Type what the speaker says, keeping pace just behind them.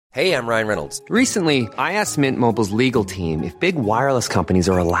Hey, I'm Ryan Reynolds. Recently, I asked Mint Mobile's legal team if big wireless companies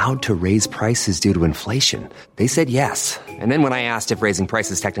are allowed to raise prices due to inflation. They said yes. And then when I asked if raising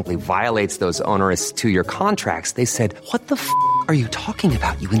prices technically violates those onerous two-year contracts, they said, "What the f*** are you talking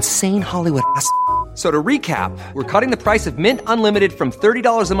about, you insane Hollywood ass?" So to recap, we're cutting the price of Mint Unlimited from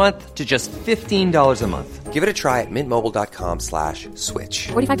 $30 a month to just $15 a month. Give it a try at mintmobile.com/switch.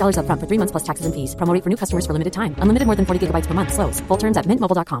 $45 up front for 3 months plus taxes and fees. Promo rate for new customers for limited time. Unlimited more than 40 gigabytes per month. Slows full terms at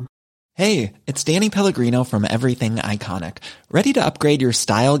mintmobile.com. Hey, it's Danny Pellegrino from Everything Iconic. Ready to upgrade your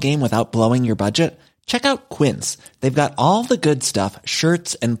style game without blowing your budget? Check out Quince. They've got all the good stuff,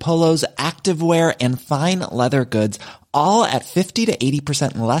 shirts and polos, activewear, and fine leather goods, all at 50 to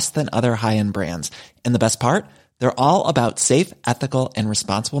 80% less than other high-end brands. And the best part? They're all about safe, ethical, and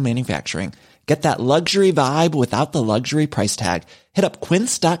responsible manufacturing. Get that luxury vibe without the luxury price tag. Hit up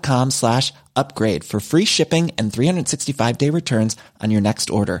quince.com/upgrade for free shipping and 365-day returns on your next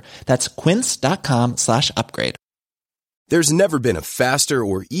order. That's quince.com/upgrade. There's never been a faster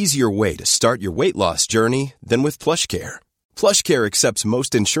or easier way to start your weight loss journey than with PlushCare. PlushCare accepts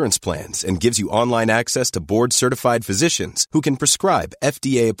most insurance plans and gives you online access to board-certified physicians who can prescribe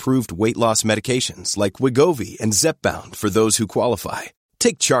FDA-approved weight loss medications like Wegovy and Zepbound for those who qualify.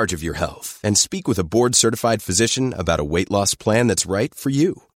 Take charge of your health and speak with a board-certified physician about a weight loss plan that's right for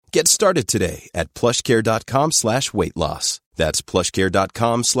you. Get started today at plushcare.com/weight loss. That's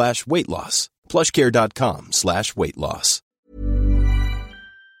plushcare.com/weight loss. plushcare.com/weight loss.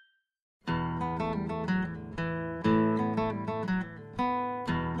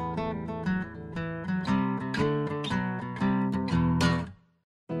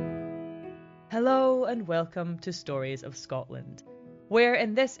 Hello and welcome to Stories of Scotland, where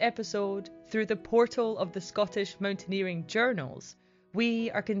in this episode, through the portal of the Scottish Mountaineering Journals,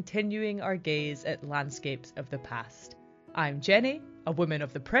 we are continuing our gaze at landscapes of the past. I'm Jenny, a woman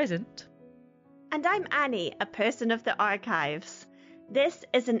of the present. And I'm Annie, a person of the archives. This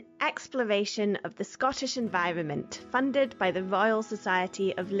is an exploration of the Scottish environment funded by the Royal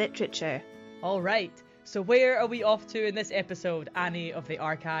Society of Literature. Alright, so where are we off to in this episode, Annie of the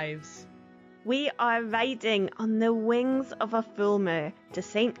Archives? We are riding on the wings of a fulmar to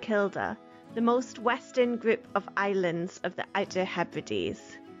St Kilda, the most western group of islands of the Outer Hebrides.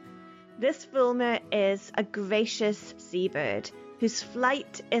 This fulmar is a gracious seabird whose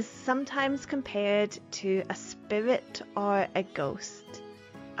flight is sometimes compared to a spirit or a ghost.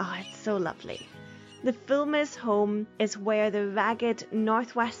 Oh, it's so lovely. The fulmar's home is where the ragged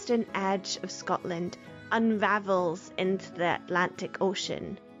northwestern edge of Scotland unravels into the Atlantic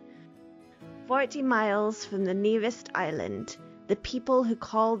Ocean. 40 miles from the nearest island, the people who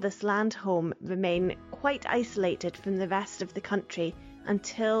call this land home remain quite isolated from the rest of the country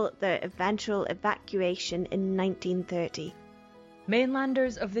until their eventual evacuation in 1930.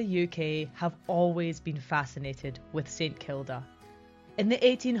 Mainlanders of the UK have always been fascinated with St Kilda. In the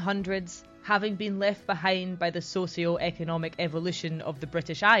 1800s, having been left behind by the socio-economic evolution of the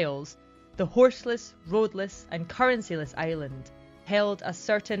British Isles, the horseless, roadless and currencyless island held a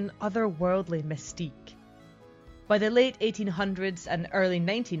certain otherworldly mystique. By the late 1800s and early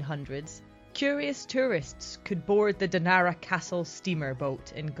 1900s, curious tourists could board the Dunara Castle steamer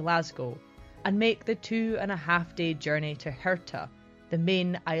boat in Glasgow and make the 2.5-day journey to Hirta, the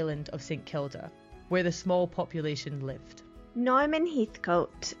main island of St Kilda, where the small population lived. Norman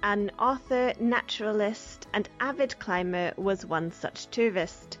Heathcote, an author, naturalist and avid climber, was one such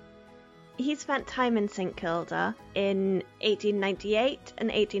tourist. He spent time in St Kilda in 1898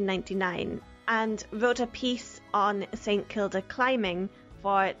 and 1899 and wrote a piece on St Kilda climbing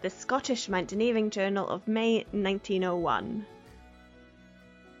for the Scottish Mountaineering Journal of May 1901.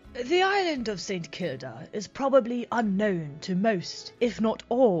 The island of St Kilda is probably unknown to most, if not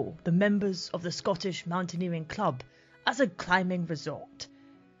all, the members of the Scottish Mountaineering Club as a climbing resort.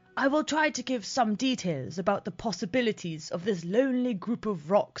 I will try to give some details about the possibilities of this lonely group of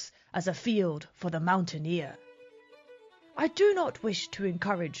rocks as a field for the mountaineer. I do not wish to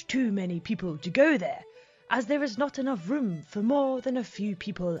encourage too many people to go there, as there is not enough room for more than a few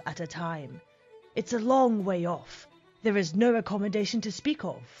people at a time. It's a long way off. There is no accommodation to speak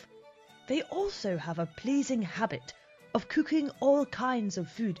of. They also have a pleasing habit of cooking all kinds of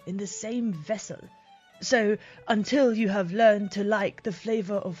food in the same vessel. So, until you have learned to like the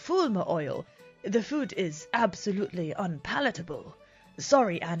flavour of fulmar oil, the food is absolutely unpalatable.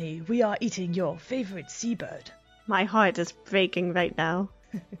 Sorry, Annie, we are eating your favourite seabird. My heart is breaking right now.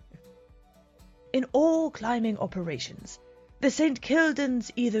 In all climbing operations, the St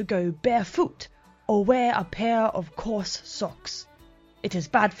Kildans either go barefoot or wear a pair of coarse socks. It is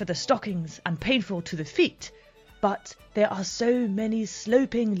bad for the stockings and painful to the feet, but there are so many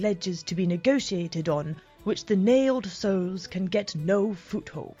sloping ledges to be negotiated on which the nailed soles can get no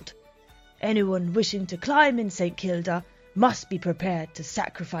foothold. Anyone wishing to climb in St. Kilda must be prepared to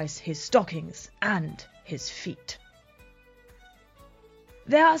sacrifice his stockings and his feet.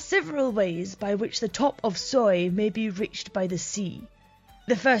 There are several ways by which the top of Soy may be reached by the sea.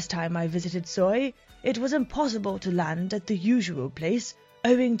 The first time I visited Soy, it was impossible to land at the usual place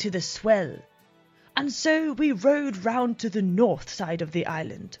owing to the swell, and so we rowed round to the north side of the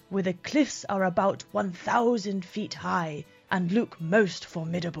island, where the cliffs are about 1,000 feet high and look most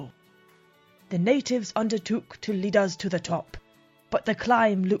formidable. The natives undertook to lead us to the top, but the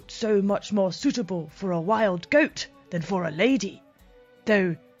climb looked so much more suitable for a wild goat than for a lady,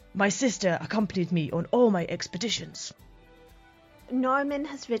 though my sister accompanied me on all my expeditions. Norman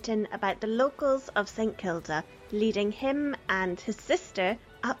has written about the locals of St. Kilda leading him and his sister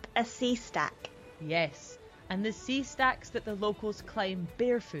up a sea stack. Yes, and the sea stacks that the locals climb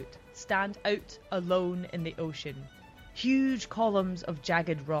barefoot stand out alone in the ocean. Huge columns of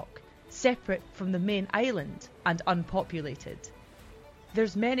jagged rock, separate from the main island and unpopulated.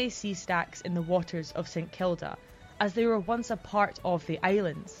 There's many sea stacks in the waters of St. Kilda, as they were once a part of the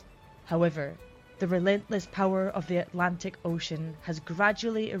islands. However, the relentless power of the Atlantic Ocean has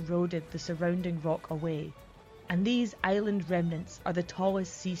gradually eroded the surrounding rock away, and these island remnants are the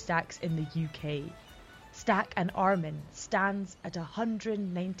tallest sea stacks in the UK. Stack and Armin stands at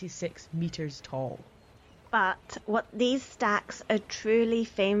 196 metres tall. But what these stacks are truly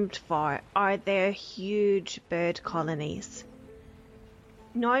famed for are their huge bird colonies.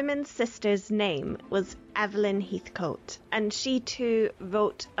 Norman's sister's name was Evelyn Heathcote, and she too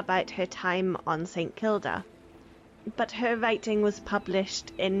wrote about her time on St. Kilda. But her writing was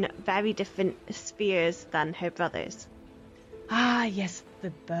published in very different spheres than her brother's. Ah, yes,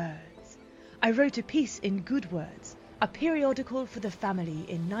 the birds. I wrote a piece in Good Words, a periodical for the family,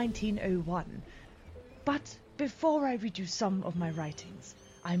 in 1901. But before I read you some of my writings,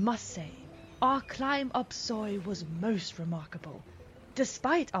 I must say our climb up Soy was most remarkable,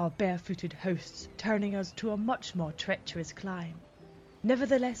 despite our barefooted hosts turning us to a much more treacherous climb.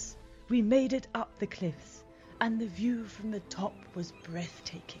 Nevertheless, we made it up the cliffs, and the view from the top was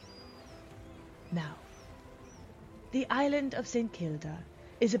breathtaking. Now, the island of St. Kilda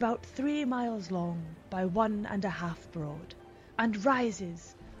is about 3 miles long by 1.5 broad, and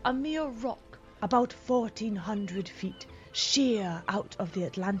rises, a mere rock, about 1,400 feet, sheer out of the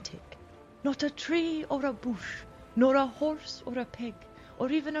Atlantic. Not a tree or a bush, nor a horse or a pig,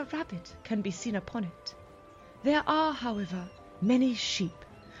 or even a rabbit can be seen upon it. There are, however, many sheep,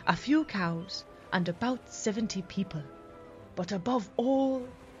 a few cows, and about 70 people. But above all,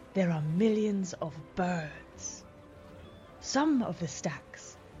 there are millions of birds. Some of the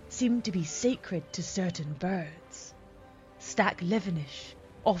stacks seem to be sacred to certain birds. Stack Levenish,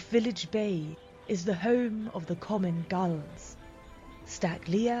 off Village Bay, is the home of the common gulls. Stack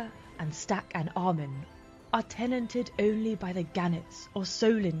Leah and Stack and Armin are tenanted only by the gannets or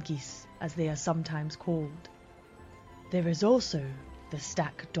solin geese, as they are sometimes called. There is also the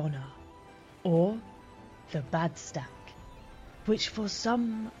Stack Donna, or the Bad Stack, which for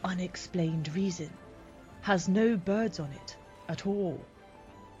some unexplained reason has no birds on it at all.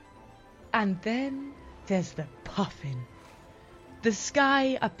 And then there's the puffin. The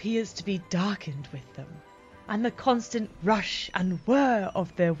sky appears to be darkened with them, and the constant rush and whir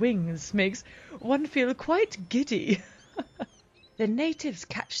of their wings makes one feel quite giddy. The natives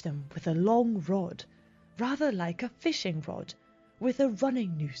catch them with a long rod, rather like a fishing rod, with a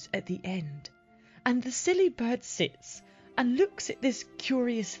running noose at the end, and the silly bird sits and looks at this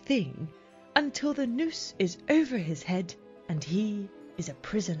curious thing until the noose is over his head and he is a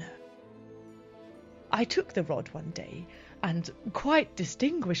prisoner. I took the rod one day and quite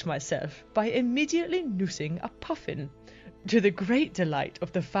distinguished myself by immediately noosing a puffin, to the great delight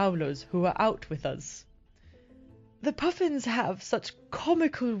of the fowlers who were out with us. The puffins have such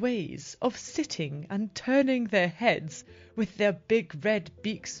comical ways of sitting and turning their heads with their big red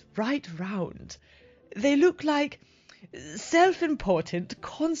beaks right round. They look like self-important,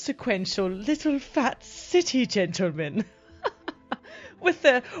 consequential little fat city gentlemen with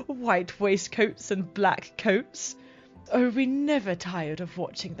their white waistcoats and black coats. Oh, we never tired of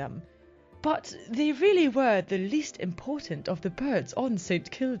watching them. But they really were the least important of the birds on St.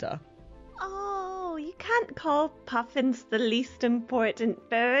 Kilda. Oh, you can't call puffins the least important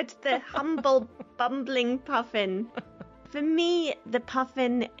bird, the humble, bumbling puffin. For me, the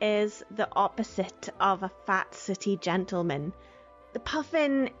puffin is the opposite of a fat city gentleman. The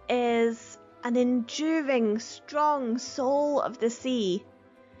puffin is an enduring, strong soul of the sea.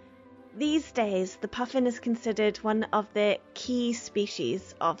 These days, the puffin is considered one of the key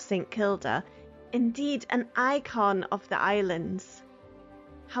species of St Kilda, indeed an icon of the islands.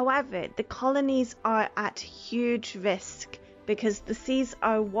 However, the colonies are at huge risk because the seas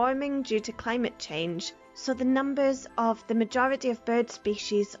are warming due to climate change, so the numbers of the majority of bird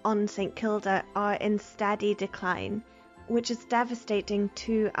species on St Kilda are in steady decline, which is devastating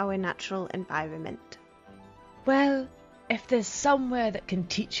to our natural environment. Well, if there's somewhere that can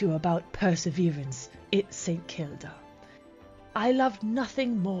teach you about perseverance, it's St Kilda. I loved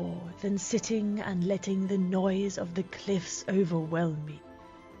nothing more than sitting and letting the noise of the cliffs overwhelm me.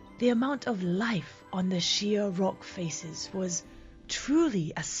 The amount of life on the sheer rock faces was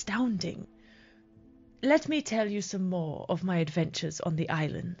truly astounding. Let me tell you some more of my adventures on the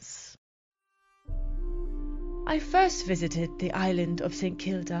islands. I first visited the island of St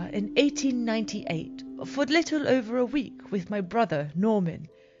Kilda in 1898 for little over a week with my brother Norman.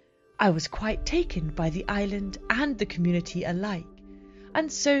 I was quite taken by the island and the community alike,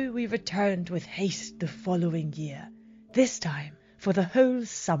 and so we returned with haste the following year, this time for the whole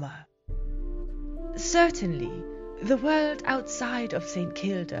summer. Certainly, the world outside of St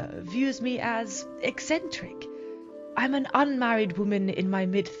Kilda views me as eccentric. I'm an unmarried woman in my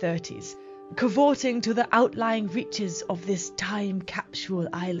mid-30s, cavorting to the outlying reaches of this time capsule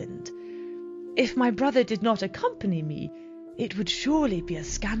island. If my brother did not accompany me, it would surely be a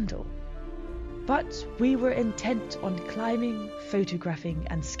scandal. But we were intent on climbing, photographing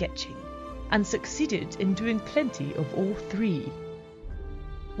and sketching, and succeeded in doing plenty of all three.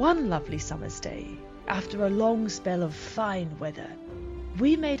 One lovely summer's day, after a long spell of fine weather,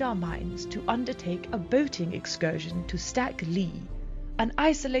 we made our minds to undertake a boating excursion to Stack Lee, an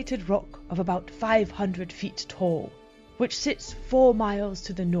isolated rock of about 500 feet tall, which sits 4 miles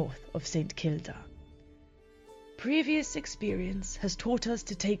to the north of St Kilda. Previous experience has taught us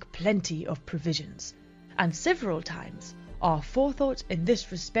to take plenty of provisions, and several times our forethought in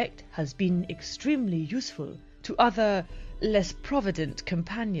this respect has been extremely useful to other, less provident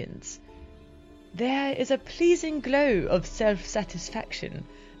companions. There is a pleasing glow of self-satisfaction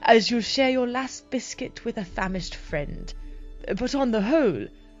as you share your last biscuit with a famished friend, but on the whole,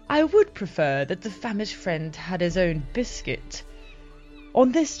 I would prefer that the famished friend had his own biscuit.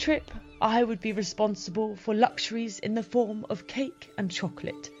 On this trip, I would be responsible for luxuries in the form of cake and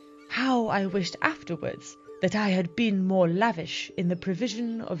chocolate. How I wished afterwards that I had been more lavish in the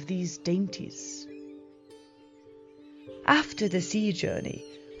provision of these dainties. After the sea journey,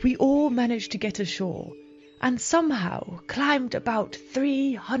 we all managed to get ashore, and somehow climbed about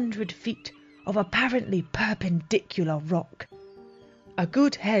 300 feet of apparently perpendicular rock. A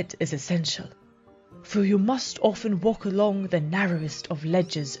good head is essential, for you must often walk along the narrowest of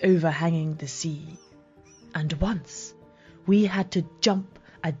ledges overhanging the sea. And once we had to jump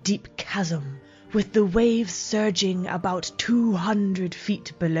a deep chasm with the waves surging about 200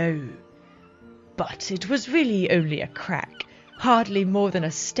 feet below. But it was really only a crack, hardly more than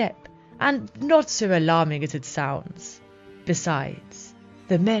a step, and not so alarming as it sounds. Besides,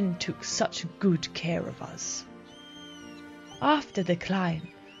 the men took such good care of us. After the climb,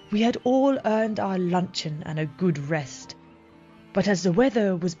 we had all earned our luncheon and a good rest, but as the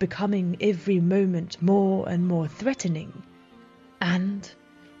weather was becoming every moment more and more threatening, and,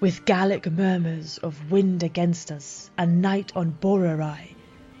 with Gallic murmurs of wind against us and night on Borarai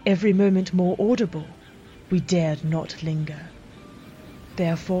every moment more audible, we dared not linger.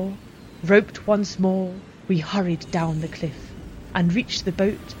 Therefore, roped once more, we hurried down the cliff and reached the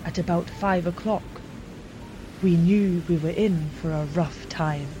boat at about 5 o'clock. We knew we were in for a rough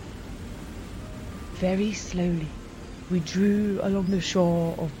time. Very slowly, we drew along the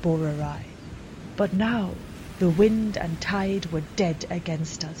shore of Borarai, but now the wind and tide were dead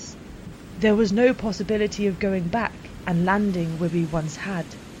against us. There was no possibility of going back and landing where we once had.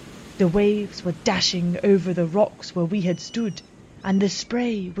 The waves were dashing over the rocks where we had stood, and the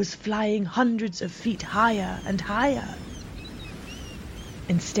spray was flying hundreds of feet higher and higher.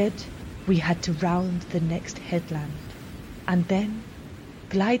 Instead, we had to round the next headland, and then,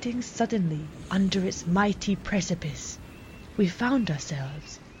 gliding suddenly under its mighty precipice, we found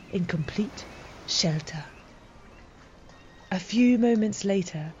ourselves in complete shelter. A few moments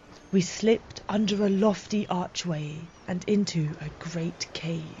later, we slipped under a lofty archway and into a great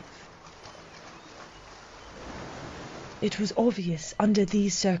cave. It was obvious under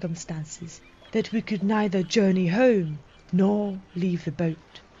these circumstances that we could neither journey home nor leave the boat.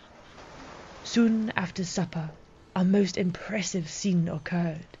 Soon after supper, a most impressive scene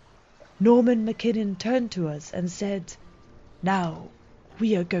occurred. Norman Mackinnon turned to us and said, "Now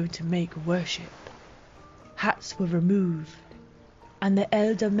we are going to make worship." Hats were removed, and the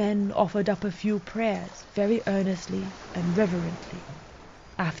elder men offered up a few prayers very earnestly and reverently,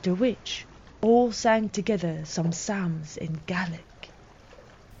 after which all sang together some psalms in Gaelic.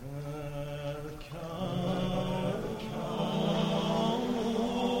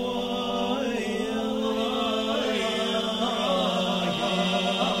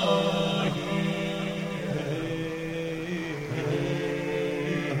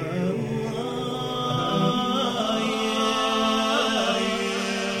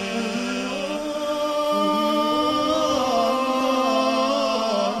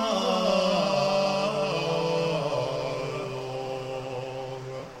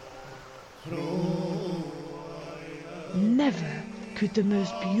 Never could the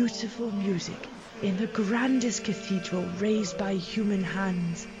most beautiful music in the grandest cathedral raised by human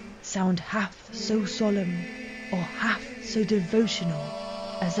hands sound half so solemn or half so devotional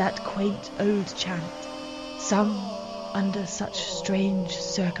as that quaint old chant, sung under such strange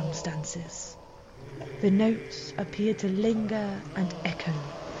circumstances. The notes appeared to linger and echo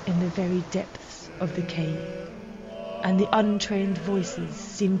in the very depths of the cave, and the untrained voices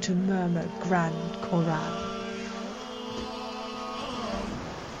seemed to murmur grand chorale.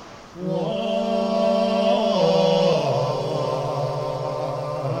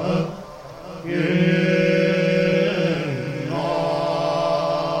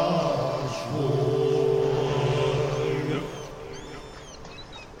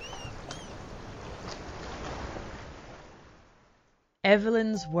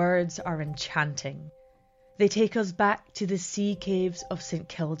 Evelyn's words are enchanting. They take us back to the sea caves of St.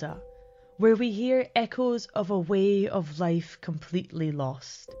 Kilda, where we hear echoes of a way of life completely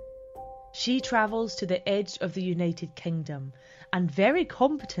lost. She travels to the edge of the United Kingdom and very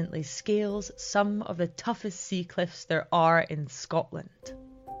competently scales some of the toughest sea cliffs there are in Scotland.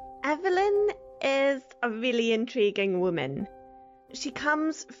 Evelyn is a really intriguing woman. She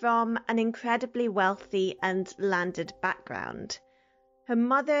comes from an incredibly wealthy and landed background. Her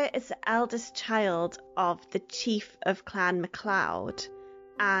mother is the eldest child of the chief of Clan MacLeod,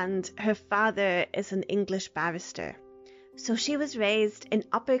 and her father is an English barrister. So she was raised in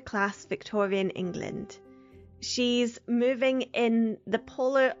upper-class Victorian England. She's moving in the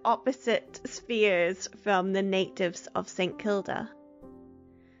polar opposite spheres from the natives of St. Kilda.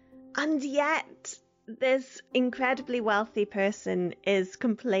 And yet, this incredibly wealthy person is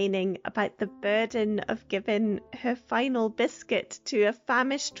complaining about the burden of giving her final biscuit to a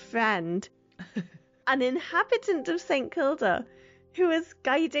famished friend, an inhabitant of St. Kilda, who is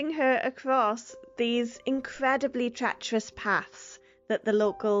guiding her across these incredibly treacherous paths that the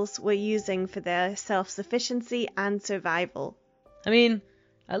locals were using for their self-sufficiency and survival. I mean,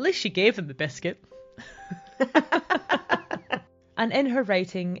 at least she gave them the biscuit. And in her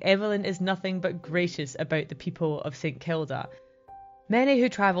writing, Evelyn is nothing but gracious about the people of St. Kilda. Many who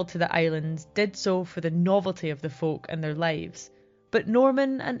travelled to the islands did so for the novelty of the folk and their lives, but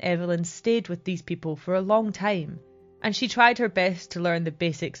Norman and Evelyn stayed with these people for a long time, and she tried her best to learn the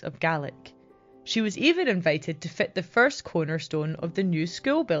basics of Gaelic. She was even invited to fit the first cornerstone of the new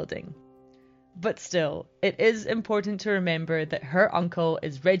school building. But still, it is important to remember that her uncle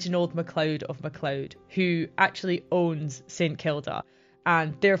is Reginald MacLeod of MacLeod, who actually owns St. Kilda,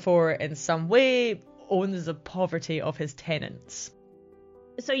 and therefore in some way owns the poverty of his tenants.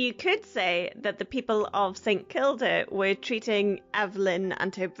 So you could say that the people of St. Kilda were treating Evelyn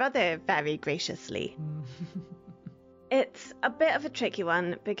and her brother very graciously. It's a bit of a tricky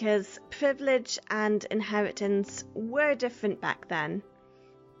one because privilege and inheritance were different back then.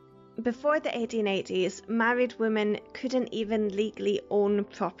 Before the 1880s, married women couldn't even legally own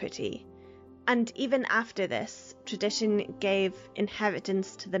property. And even after this, tradition gave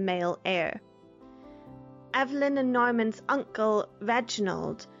inheritance to the male heir. Evelyn and Norman's uncle,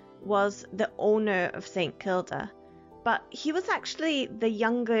 Reginald, was the owner of St. Kilda, but he was actually the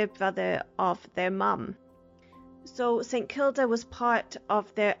younger brother of their mum. So St. Kilda was part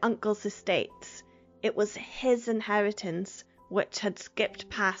of their uncle's estates. It was his inheritance, which had skipped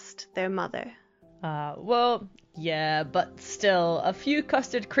past their mother. Well, yeah, but still, a few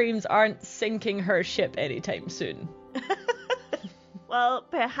custard creams aren't sinking her ship anytime soon. Well,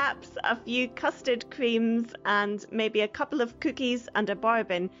 perhaps a few custard creams and maybe a couple of cookies and a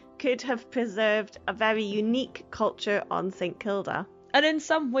bourbon could have preserved a very unique culture on St. Kilda. And in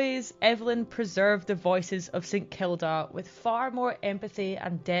some ways, Evelyn preserved the voices of St. Kilda with far more empathy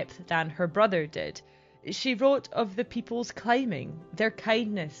and depth than her brother did. She wrote of the people's climbing, their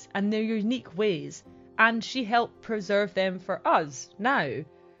kindness and their unique ways, and she helped preserve them for us now.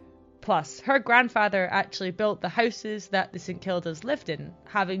 Plus, her grandfather actually built the houses that the St Kildas lived in,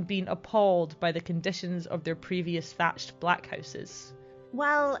 having been appalled by the conditions of their previous thatched black houses.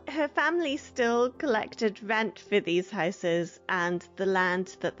 Well, her family still collected rent for these houses and the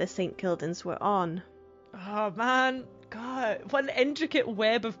land that the St Kildans were on. Oh man, God, what an intricate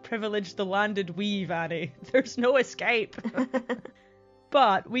web of privilege the landed weave, Annie. There's no escape.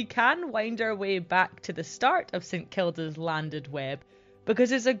 But we can wind our way back to the start of St Kilda's landed web, because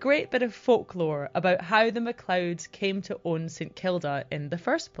there's a great bit of folklore about how the MacLeods came to own St Kilda in the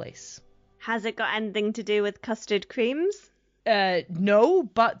first place. Has it got anything to do with custard creams? No,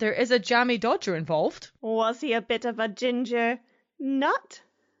 but there is a jammy dodger involved. Was he a bit of a ginger nut?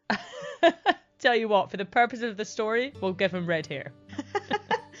 Tell you what, for the purpose of the story, we'll give him red hair.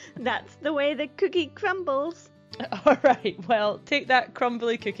 That's the way the cookie crumbles. Alright, well, take that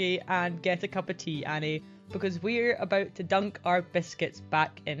crumbly cookie and get a cup of tea, Annie, because we're about to dunk our biscuits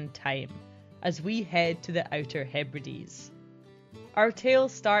back in time as we head to the Outer Hebrides. Our tale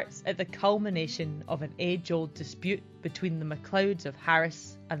starts at the culmination of an age-old dispute between the MacLeods of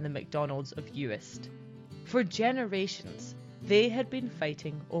Harris and the MacDonalds of Uist. For generations, they had been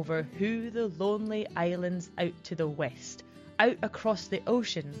fighting over who the lonely islands out to the west, out across the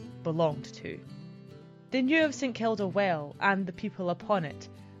ocean, belonged to. They knew of St Kilda well and the people upon it,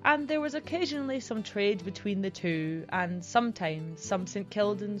 and there was occasionally some trade between the two, and sometimes some St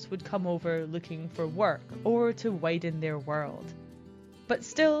Kildans would come over looking for work or to widen their world. But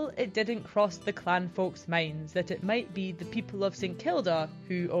still, it didn't cross the clan folks' minds that it might be the people of St Kilda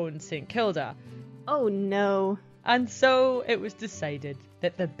who owned St Kilda. Oh no. And so it was decided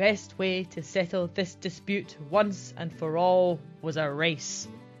that the best way to settle this dispute once and for all was a race.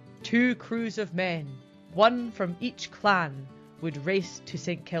 2 crews of men, one from each clan, would race to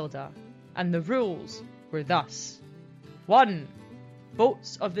St Kilda, and the rules were thus. 1.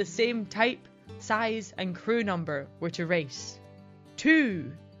 Boats of the same type, size and crew number were to race.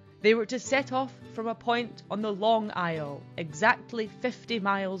 2. They were to set off from a point on the Long Isle, exactly 50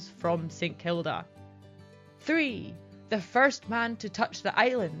 miles from St Kilda. 3. The first man to touch the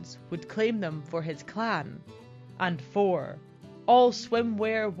islands would claim them for his clan. And 4. All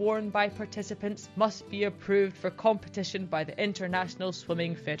swimwear worn by participants must be approved for competition by the International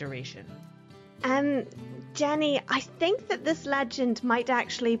Swimming Federation. Jenny, I think that this legend might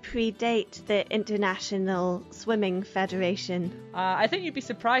actually predate the International Swimming Federation. I think you'd be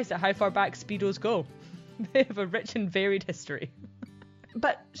surprised at how far back Speedos go. They have a rich and varied history.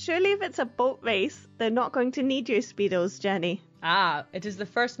 But surely if it's a boat race, they're not going to need your Speedos, Jenny. It is the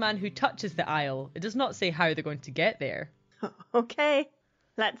first man who touches the isle. It does not say how they're going to get there. Okay,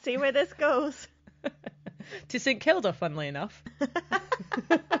 let's see where this goes. To St Kilda, funnily enough.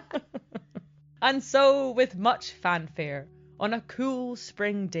 And so, with much fanfare, on a cool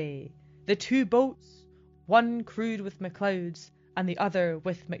spring day, the 2 boats, one crewed with MacLeods and the other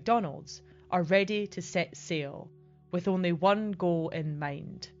with MacDonalds, are ready to set sail, with only one goal in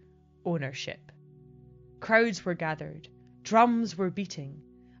mind: ownership. Crowds were gathered, drums were beating,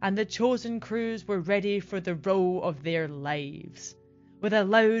 and the chosen crews were ready for the row of their lives. With a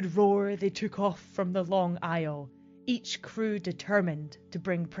loud roar they took off from the Long Isle, each crew determined to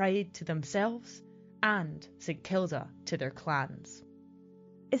bring pride to themselves and St Kilda to their clans.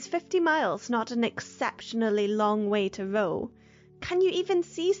 Is 50 miles not an exceptionally long way to row? Can you even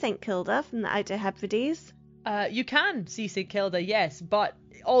see St Kilda from the Outer Hebrides? You can see St Kilda, yes, but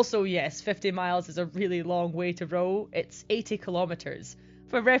also yes, 50 miles is a really long way to row. It's 80 kilometres.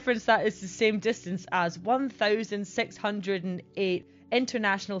 For reference, that is the same distance as 1,608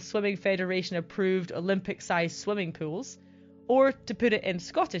 International Swimming Federation approved Olympic-sized swimming pools. Or, to put it in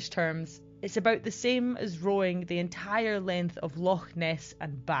Scottish terms, it's about the same as rowing the entire length of Loch Ness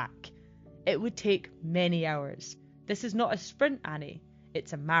and back. It would take many hours. This is not a sprint, Annie.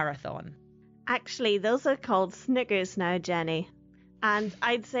 It's a marathon. Actually, those are called Snickers now, Jenny. And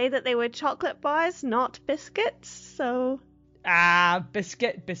I'd say that they were chocolate bars, not biscuits, so...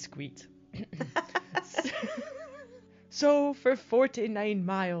 Biscuit. So, for 49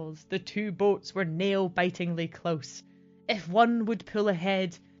 miles, the 2 boats were nail-bitingly close. If one would pull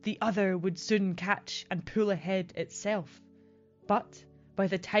ahead, the other would soon catch and pull ahead itself. But by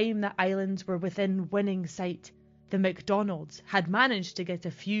the time the islands were within winning sight, the MacDonalds had managed to get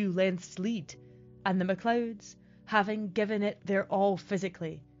a few lengths lead, and the MacLeods, having given it their all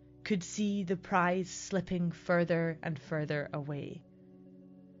physically, could see the prize slipping further and further away.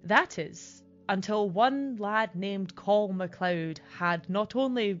 That is, until one lad named Col MacLeod had not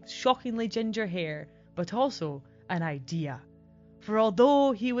only shockingly ginger hair, but also an idea. For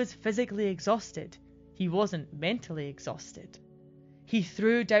although he was physically exhausted, he wasn't mentally exhausted. He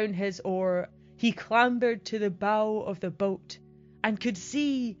threw down his oar, he clambered to the bow of the boat, and could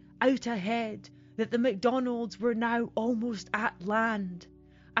see out ahead that the MacDonalds were now almost at land.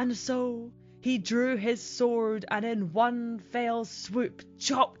 And so he drew his sword and in one fell swoop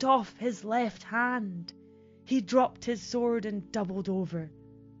chopped off his left hand. He dropped his sword and doubled over,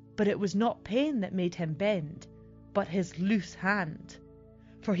 but it was not pain that made him bend, but his loose hand.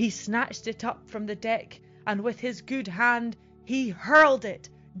 For he snatched it up from the deck, and with his good hand he hurled it,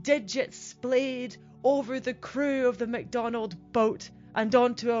 digits splayed, over the crew of the MacDonald boat and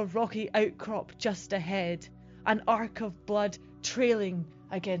onto a rocky outcrop just ahead, an arc of blood trailing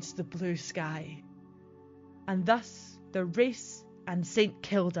against the blue sky. And thus the race and St.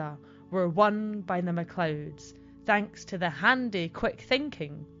 Kilda were won by the MacLeods, thanks to the handy quick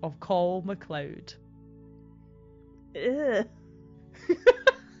thinking of Col MacLeod. Ugh.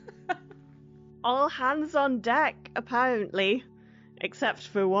 All hands on deck, apparently. Except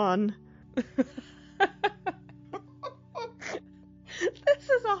for one. This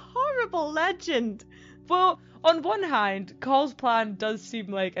is a horrible legend. Well, on one hand, Col's plan does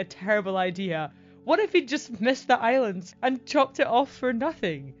seem like a terrible idea. What if he'd just missed the islands and chopped it off for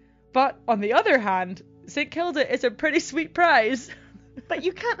nothing? But on the other hand, St. Kilda is a pretty sweet prize. But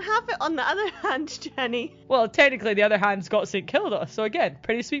you can't have it on the other hand, Jenny. Well, technically the other hand's got St. Kilda, so again,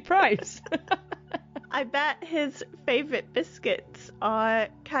 pretty sweet prize. I bet his favourite biscuits are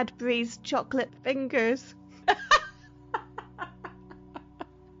Cadbury's chocolate fingers.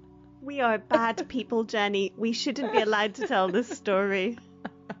 We are bad people, Jenny. We shouldn't be allowed to tell this story.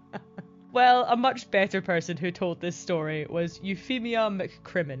 Well, a much better person who told this story was Euphemia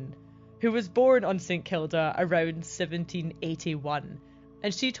McCrimmon, who was born on St. Kilda around 1781,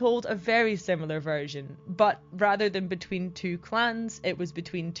 and she told a very similar version, but rather than between two clans, it was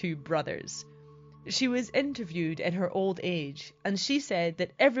between two brothers. She was interviewed in her old age, and she said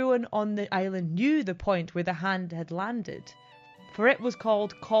that everyone on the island knew the point where the hand had landed, for it was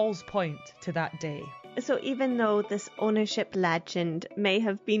called Col's Point to that day. So even though this ownership legend may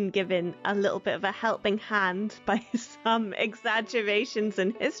have been given a little bit of a helping hand by some exaggerations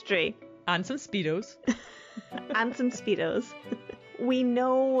in history. And some Speedos. We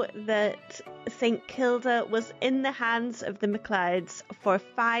know that St. Kilda was in the hands of the MacLeods for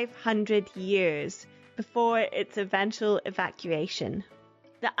 500 years before its eventual evacuation.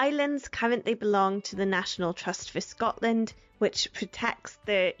 The islands currently belong to the National Trust for Scotland, which protects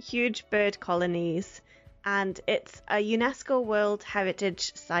the huge bird colonies, and it's a UNESCO World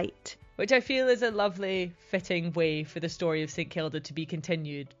Heritage Site. Which I feel is a lovely, fitting way for the story of St. Kilda to be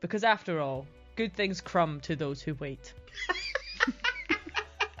continued, because after all, good things crumb to those who wait.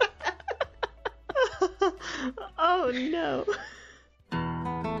 Oh no.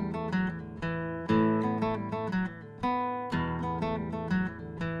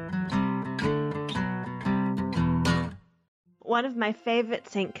 One of my favourite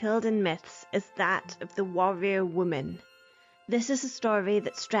St. Kildan myths is that of the warrior woman. This is a story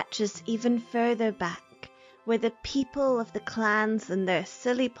that stretches even further back, where the people of the clans and their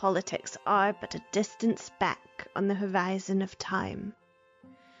silly politics are but a distant speck on the horizon of time.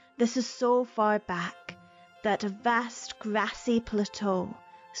 This is so far back that a vast grassy plateau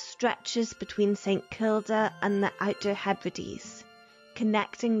stretches between St. Kilda and the Outer Hebrides,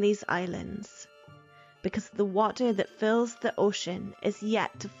 connecting these islands, because the water that fills the ocean is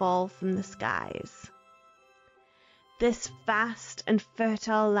yet to fall from the skies. This vast and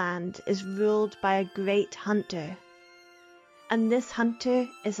fertile land is ruled by a great hunter, and this hunter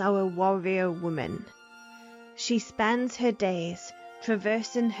is our warrior woman. She spends her days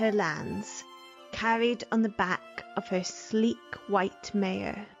traversing her lands, carried on the back of her sleek white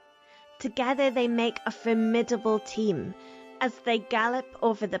mare. Together they make a formidable team. As they gallop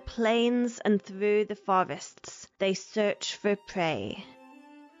over the plains and through the forests, they search for prey.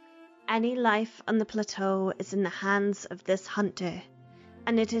 Any life on the plateau is in the hands of this hunter,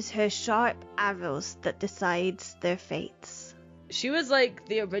 and it is her sharp arrows that decides their fates. She was like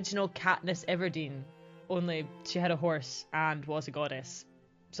the original Katniss Everdeen, only she had a horse and was a goddess.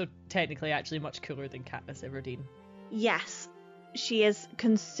 So technically actually much cooler than Katniss Everdeen. Yes, she is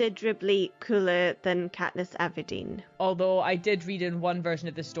considerably cooler than Katniss Everdeen. Although I did read in one version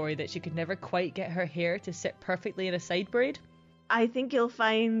of the story that she could never quite get her hair to sit perfectly in a side braid. I think you'll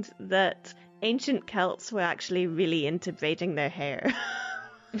find that ancient Celts were actually really into braiding their hair.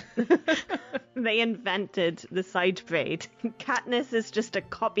 They invented the side braid. Katniss is just a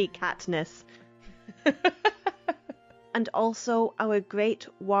copycatness. And also, our great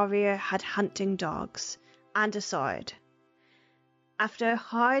warrior had hunting dogs and a sword. After a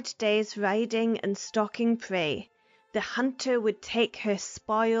hard day's riding and stalking prey, the hunter would take her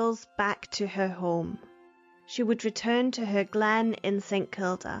spoils back to her home. She would return to her glen in St.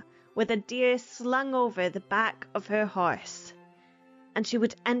 Kilda with a deer slung over the back of her horse, and she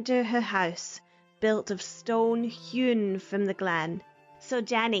would enter her house built of stone hewn from the glen. So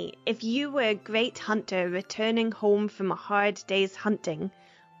Jenny, if you were a great hunter returning home from a hard day's hunting,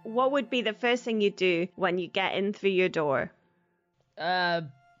 what would be the first thing you do when you get in through your door?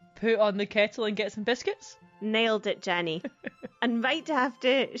 Put on the kettle and get some biscuits? Nailed it, Jenny. And right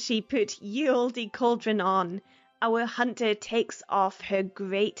after she put ye olde cauldron on, our hunter takes off her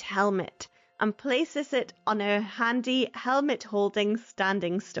great helmet and places it on her handy helmet-holding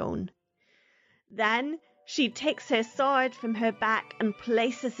standing stone. Then she takes her sword from her back and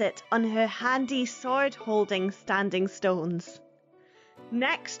places it on her handy sword-holding standing stones.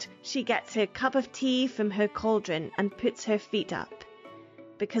 Next, she gets her cup of tea from her cauldron and puts her feet up,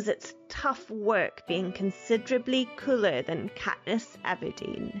 because it's tough work being considerably cooler than Katniss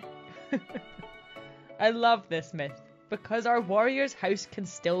Everdeen. I love this myth, because our warrior's house can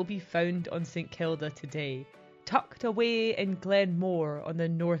still be found on St. Kilda today, tucked away in Glen More on the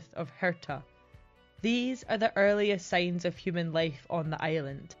north of Herta. These are the earliest signs of human life on the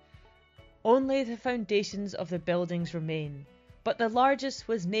island. Only the foundations of the buildings remain, but the largest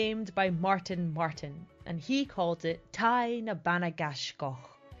was named by Martin Martin, and he called it Tai na Banagashkoch,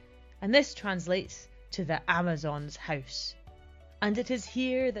 and this translates to the Amazon's house. And it is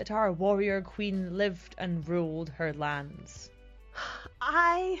here that our warrior queen lived and ruled her lands.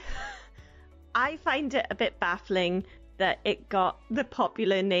 I find it a bit baffling that it got the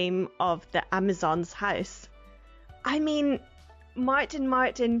popular name of the Amazon's house. I mean,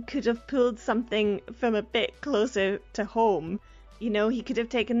 Martin could have pulled something from a bit closer to home. You know, he could have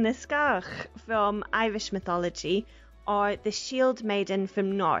taken the Scarch from Irish mythology or the Shield Maiden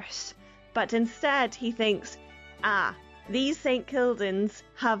from Norse. But instead he thinks, these St. Kildans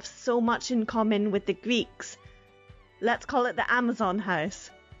have so much in common with the Greeks. Let's call it the Amazon house.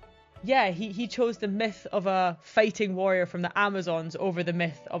 Yeah, he chose the myth of a fighting warrior from the Amazons over the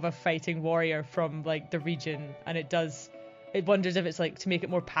myth of a fighting warrior from, like, the region. And it wonders if it's, like, to make it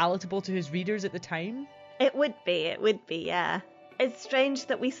more palatable to his readers at the time. It would be, yeah. It's strange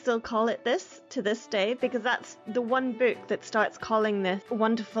that we still call it this to this day, because that's the one book that starts calling this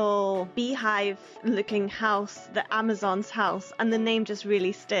wonderful beehive-looking house the Amazon's house, and the name just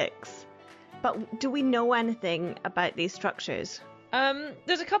really sticks. But do we know anything about these structures?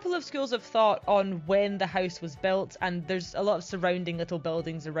 There's a couple of schools of thought on when the house was built, and there's a lot of surrounding little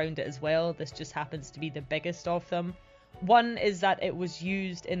buildings around it as well. This just happens to be the biggest of them. One is that it was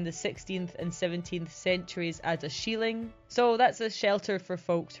used in the 16th and 17th centuries as a shieling, so that's a shelter for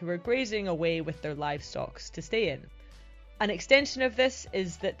folks who were grazing away with their livestock to stay in. An extension of this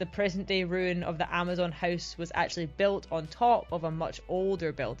is that the present day ruin of the Amazon house was actually built on top of a much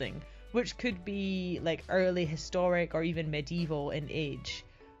older building, which could be like early historic or even medieval in age.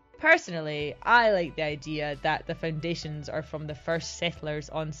 Personally, I like the idea that the foundations are from the first settlers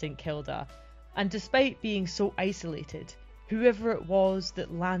on St. Kilda, and despite being so isolated, whoever it was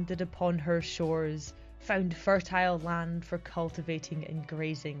that landed upon her shores found fertile land for cultivating and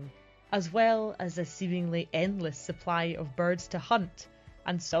grazing, as well as a seemingly endless supply of birds to hunt,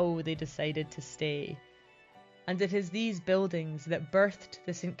 and so they decided to stay. And it is these buildings that birthed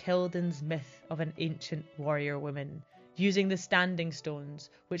the St. Kildan's myth of an ancient warrior woman, using the standing stones,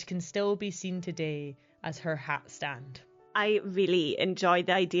 which can still be seen today as her hat stand. I really enjoy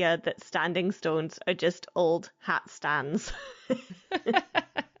the idea that standing stones are just old hat stands.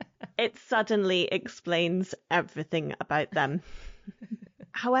 It suddenly explains everything about them.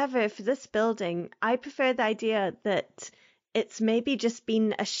 However, for this building, I prefer the idea that it's maybe just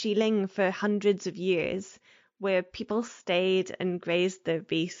been a shieling for hundreds of years, where people stayed and grazed their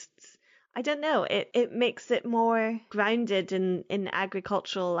beasts. I don't know, it makes it more grounded in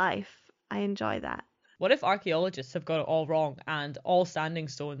agricultural life. I enjoy that. What if archaeologists have got it all wrong and all standing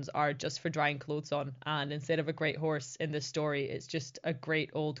stones are just for drying clothes on, and instead of a great horse in this story, it's just a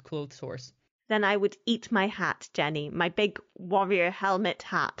great old clothes horse? Then I would eat my hat, Jenny, my big warrior helmet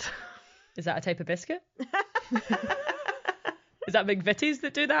hat. Is that a type of biscuit? Is that McVitie's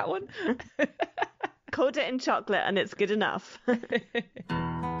that do that one? Coat it in chocolate and it's good enough.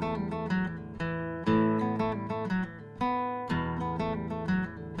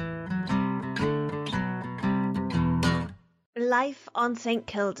 Life on St.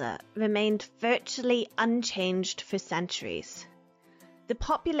 Kilda remained virtually unchanged for centuries. The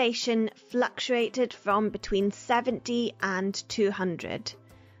population fluctuated from between 70 and 200,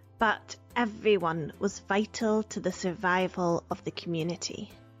 but everyone was vital to the survival of the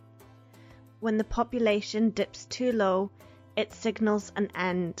community. when the population dips too low, it signals an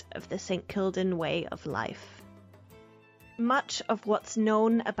end of the St Kildan way of life. Much of what's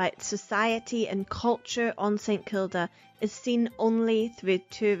known about society and culture on St Kilda is seen only through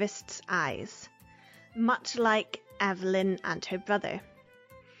tourists' eyes, much like Evelyn and her brother.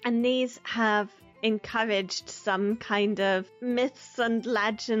 And these have encouraged some kind of myths and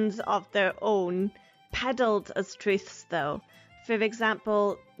legends of their own, peddled as truths though. For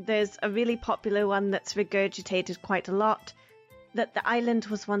example, there's a really popular one that's regurgitated quite a lot, that the island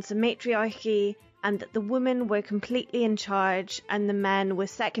was once a matriarchy and that the women were completely in charge and the men were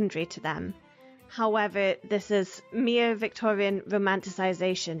secondary to them. However, this is mere Victorian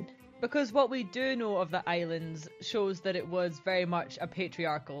romanticisation. Because what we do know of the islands shows that it was very much a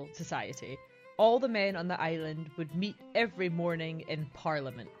patriarchal society. All the men on the island would meet every morning in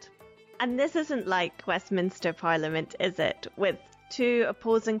Parliament. And this isn't like Westminster Parliament, is it? With two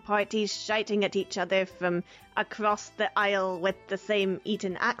opposing parties shouting at each other from across the aisle with the same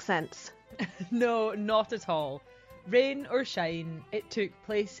Eton accents. No, not at all. Rain or shine, it took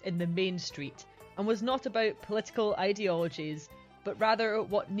place in the main street and was not about political ideologies, but rather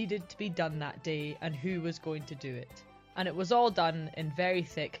what needed to be done that day and who was going to do it. And it was all done in very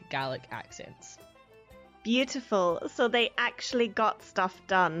thick Gaelic accents. Beautiful. So they actually got stuff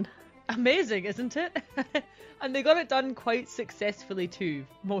done. Amazing, isn't it? And they got it done quite successfully too,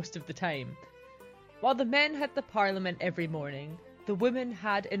 most of the time. While the men had the Parliament every morning, the women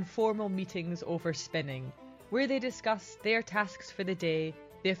had informal meetings over spinning, where they discussed their tasks for the day,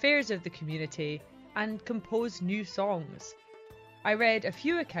 the affairs of the community, and composed new songs. I read a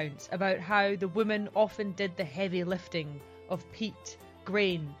few accounts about how the women often did the heavy lifting of peat,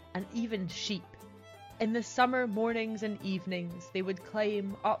 grain, and even sheep. In the summer mornings and evenings, they would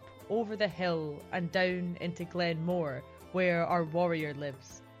climb up over the hill and down into Glenmore, where our warrior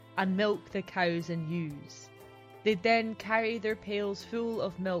lives, and milk the cows and ewes. They'd then carry their pails full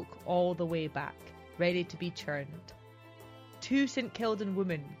of milk all the way back, ready to be churned. 2 St Kildan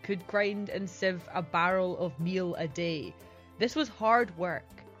women could grind and sieve a barrel of meal a day. This was hard work,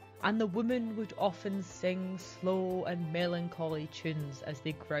 and the women would often sing slow and melancholy tunes as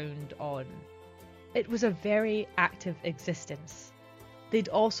they ground on. It was a very active existence. They'd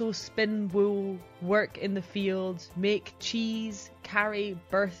also spin wool, work in the fields, make cheese, carry,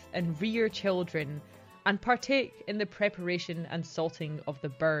 birth and rear children, and partake in the preparation and salting of the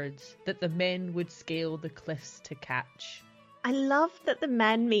birds that the men would scale the cliffs to catch. I love that the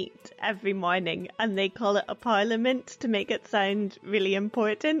men meet every morning and they call it a parliament to make it sound really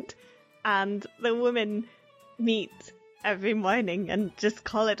important, and the women meet every morning and just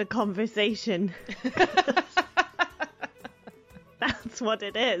call it a conversation. That's what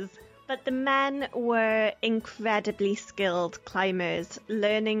it is. But the men were incredibly skilled climbers,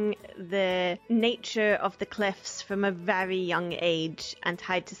 learning the nature of the cliffs from a very young age and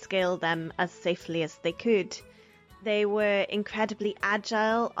how to scale them as safely as they could. They were incredibly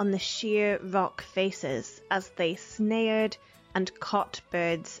agile on the sheer rock faces as they snared and caught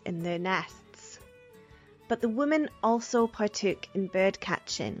birds in their nests. But the women also partook in bird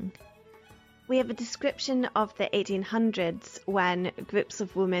catching. We have a description of the 1800s when groups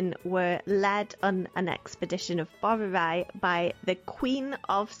of women were led on an expedition of Borrowry by the Queen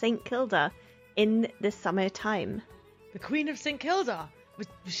of St Kilda in the summertime. The Queen of St Kilda? Was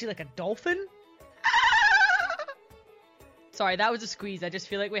she like a dolphin? Sorry, that was a squeeze. I just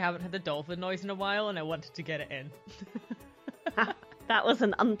feel like we haven't had the dolphin noise in a while and I wanted to get it in. That was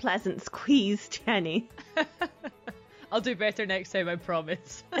an unpleasant squeeze, Jenny. I'll do better next time, I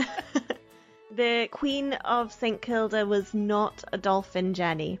promise. The Queen of St Kilda was not a dolphin,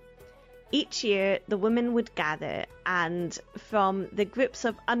 Jenny. Each year, the women would gather and, from the groups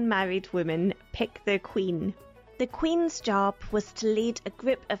of unmarried women, pick their queen. The queen's job was to lead a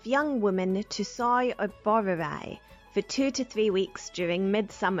group of young women to Soy or Borrowry for 2 to 3 weeks during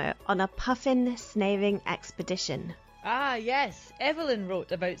midsummer on a puffin snaring expedition. Ah, yes. Evelyn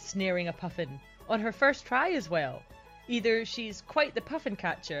wrote about snaring a puffin, on her first try as well. Either she's quite the puffin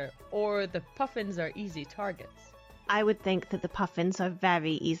catcher, or the puffins are easy targets. I would think that the puffins are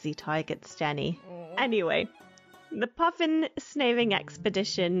very easy targets, Jenny. Anyway, the puffin snaring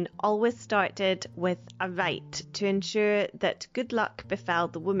expedition always started with a rite to ensure that good luck befell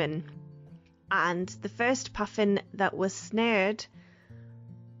the woman. And the first puffin that was snared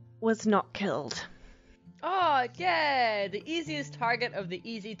was not killed. Oh, yeah! The easiest target of the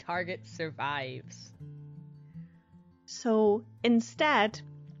easy target survives. So, instead,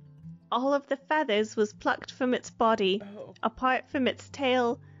 all of the feathers was plucked from its body, apart from its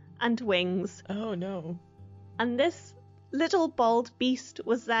tail and wings. Oh, no. And this little bald beast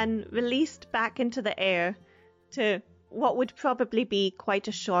was then released back into the air to what would probably be quite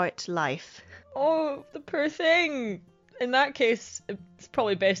a short life. Oh, the poor thing. In that case, it's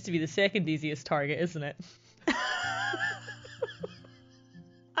probably best to be the second easiest target, isn't it?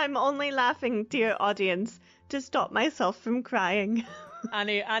 I'm only laughing, dear audience, to stop myself from crying.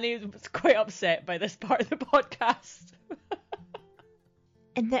 Annie was quite upset by this part of the podcast.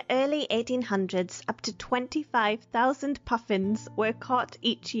 In the early 1800s, up to 25,000 puffins were caught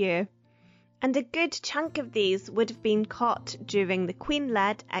each year, and a good chunk of these would have been caught during the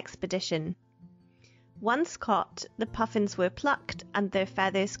Queen-led expedition. Once caught, the puffins were plucked and their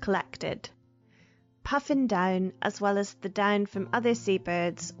feathers collected. Puffin down, as well as the down from other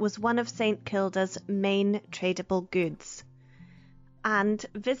seabirds, was one of St Kilda's main tradable goods. And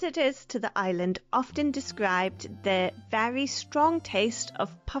visitors to the island often described the very strong taste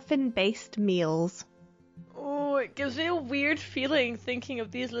of puffin-based meals. Oh, it gives me a weird feeling thinking of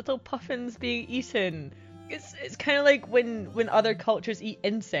these little puffins being eaten. It's kind of like when other cultures eat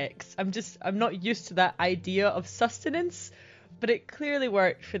insects. I'm not used to that idea of sustenance, but it clearly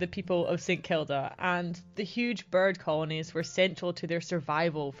worked for the people of St Kilda, and the huge bird colonies were central to their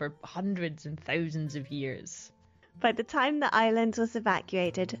survival for hundreds and thousands of years. By the time the island was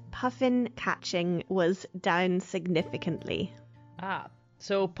evacuated, puffin catching was down significantly.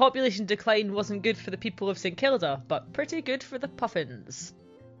 So population decline wasn't good for the people of St Kilda, but pretty good for the puffins.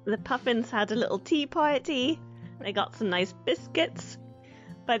 The puffins had a little tea party, they got some nice biscuits.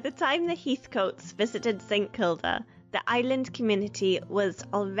 By the time the Heathcotes visited St Kilda, the island community was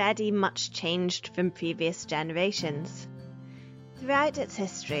already much changed from previous generations. Throughout its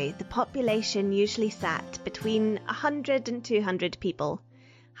history, the population usually sat between 100 and 200 people.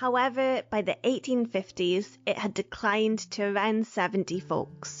 However, by the 1850s, it had declined to around 70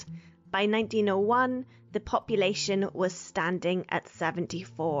 folks. By 1901, the population was standing at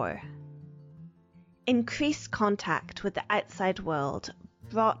 74. Increased contact with the outside world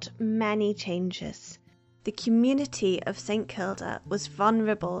brought many changes. The community of St Kilda was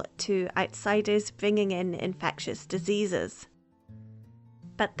vulnerable to outsiders bringing in infectious diseases.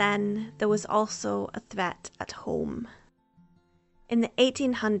 But then there was also a threat at home. In the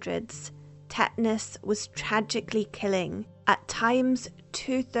 1800s, tetanus was tragically killing, at times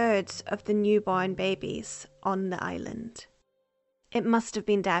 2/3 of the newborn babies on the island. It must have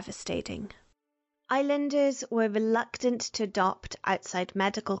been devastating. Islanders were reluctant to adopt outside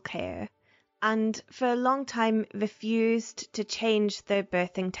medical care, and for a long time refused to change their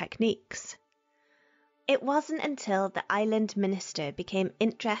birthing techniques. It wasn't until the island minister became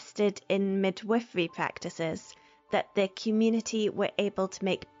interested in midwifery practices that the community were able to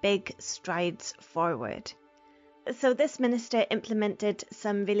make big strides forward. So this minister implemented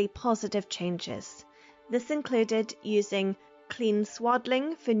some really positive changes. This included using clean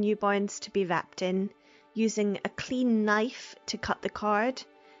swaddling for newborns to be wrapped in, using a clean knife to cut the cord,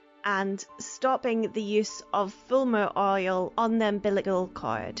 and stopping the use of fulmar oil on the umbilical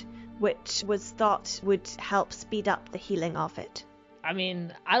cord, which was thought would help speed up the healing of it. I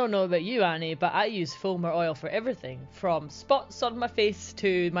mean, I don't know about you, Annie, but I use fulmar oil for everything, from spots on my face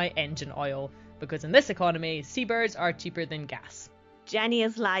to my engine oil, because in this economy, seabirds are cheaper than gas. Jenny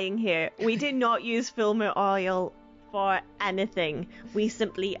is lying here. We do not use fulmar oil for anything. We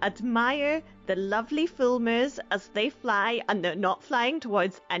simply admire the lovely fulmars as they fly, and they're not flying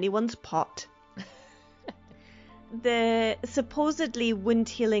towards anyone's pot. The supposedly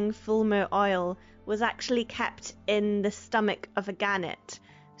wound-healing fulmar oil was actually kept in the stomach of a gannet,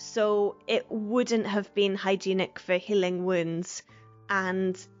 so it wouldn't have been hygienic for healing wounds,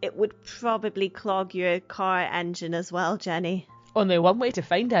 and it would probably clog your car engine as well, Jenny. Only one way to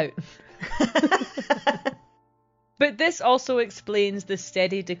find out. But this also explains the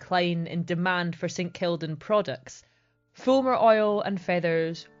steady decline in demand for St Kildan products. Fulmar oil and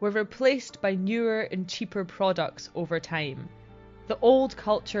feathers were replaced by newer and cheaper products over time. The old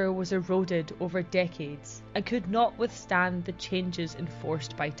culture was eroded over decades and could not withstand the changes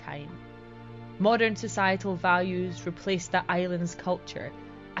enforced by time. Modern societal values replaced the island's culture,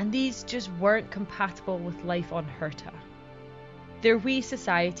 and these just weren't compatible with life on Herta. Their wee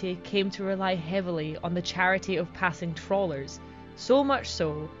society came to rely heavily on the charity of passing trawlers, so much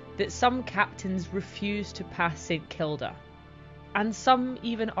so that some captains refused to pass St Kilda. And some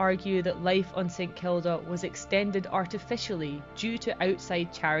even argue that life on St Kilda was extended artificially due to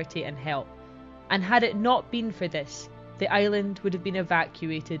outside charity and help, and had it not been for this, the island would have been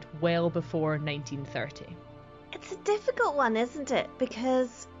evacuated well before 1930. It's a difficult one, isn't it?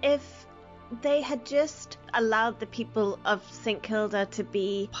 Because if they had just allowed the people of St. Kilda to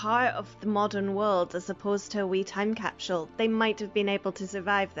be part of the modern world as opposed to a wee time capsule, they might have been able to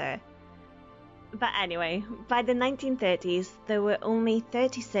survive there. But anyway, by the 1930s, there were only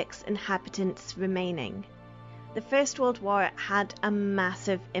 36 inhabitants remaining. The First World War had a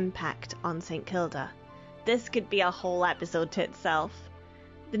massive impact on St. Kilda. This could be a whole episode to itself.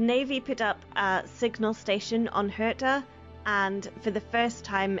 The Navy put up a signal station on Hurta, and for the first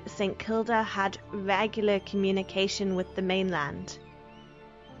time, St. Kilda had regular communication with the mainland.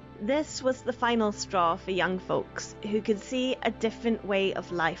 This was the final straw for young folks who could see a different way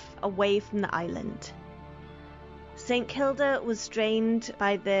of life away from the island. St. Kilda was drained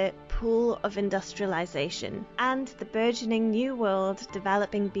by the pool of industrialisation and the burgeoning new world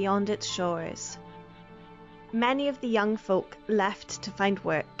developing beyond its shores. Many of the young folk left to find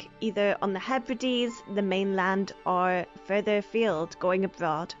work, either on the Hebrides, the mainland, or further afield, going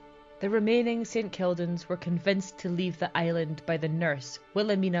abroad. The remaining St. Kildans were convinced to leave the island by the nurse,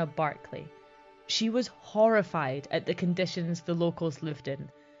 Wilhelmina Barclay. She was horrified at the conditions the locals lived in,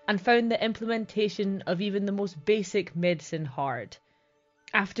 and found the implementation of even the most basic medicine hard.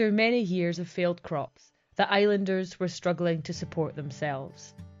 After many years of failed crops, the islanders were struggling to support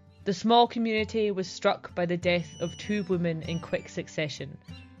themselves. The small community was struck by the death of 2 women in quick succession,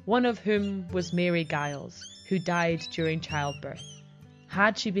 one of whom was Mary Giles, who died during childbirth.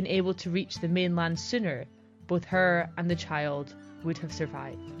 Had she been able to reach the mainland sooner, both her and the child would have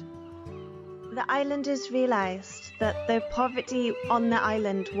survived. The islanders realised that their poverty on the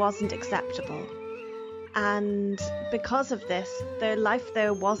island wasn't acceptable, and because of this, their life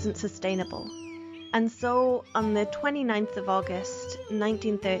there wasn't sustainable. And so, on the 29th of August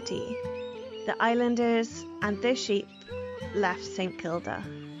 1930, the islanders and their sheep left St. Kilda.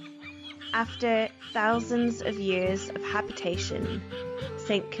 After thousands of years of habitation,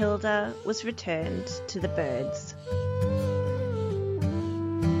 St. Kilda was returned to the birds.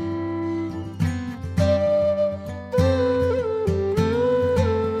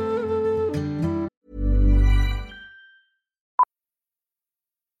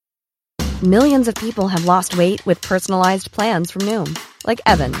 Millions of people have lost weight with personalized plans from Noom. Like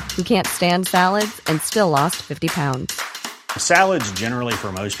Evan, who can't stand salads and still lost 50 pounds. Salads generally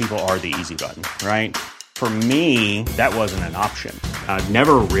for most people are the easy button, right? For me, that wasn't an option. I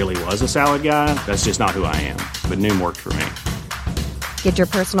never really was a salad guy. That's just not who I am. But Noom worked for me. Get your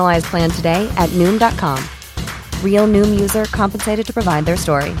personalized plan today at Noom.com. Real Noom user compensated to provide their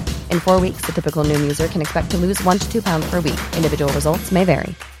story. In 4 weeks, the typical Noom user can expect to lose 1 to 2 pounds per week. Individual results may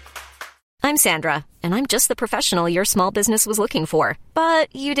vary. I'm Sandra, and I'm just the professional your small business was looking for.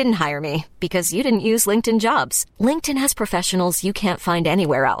 But you didn't hire me because you didn't use LinkedIn Jobs. LinkedIn has professionals you can't find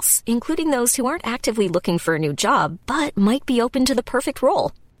anywhere else, including those who aren't actively looking for a new job, but might be open to the perfect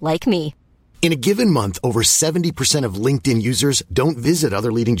role, like me. In a given month, over 70% of LinkedIn users don't visit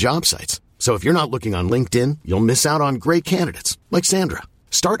other leading job sites. So if you're not looking on LinkedIn, you'll miss out on great candidates like Sandra.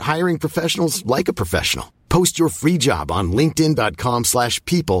 Start hiring professionals like a professional. Post your free job on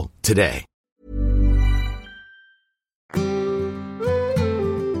linkedin.com/people today.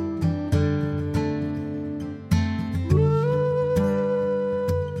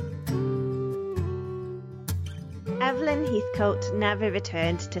 Evelyn Heathcote never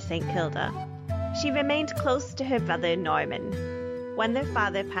returned to St. Kilda. She remained close to her brother Norman. When their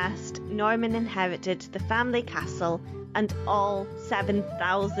father passed, Norman inherited the family castle and all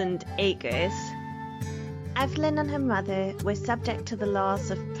 7,000 acres. Evelyn and her mother were subject to the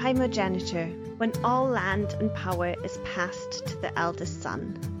laws of primogeniture, when all land and power is passed to the eldest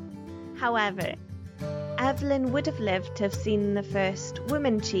son. However, Evelyn would have lived to have seen the first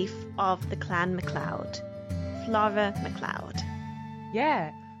woman chief of the Clan MacLeod, Flora MacLeod.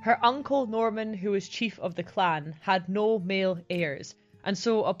 Yeah, her uncle Norman, who was chief of the clan, had no male heirs, and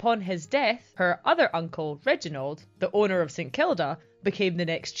so upon his death, her other uncle, Reginald, the owner of St. Kilda, became the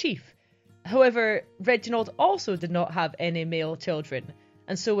next chief. However, Reginald also did not have any male children,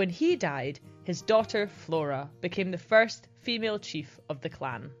 and so when he died, his daughter Flora became the first female chief of the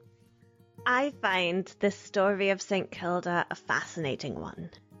clan. I find this story of St. Kilda a fascinating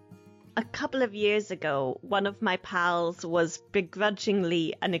one. A couple of years ago, one of my pals was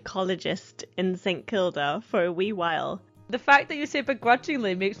begrudgingly an ecologist in St. Kilda for a wee while. The fact that you say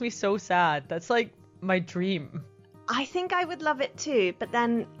begrudgingly makes me so sad. That's like my dream. I think I would love it too, but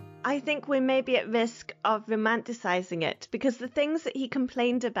then I think we may be at risk of romanticising it, because the things that he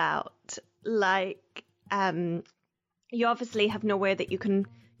complained about, like you obviously have nowhere that you can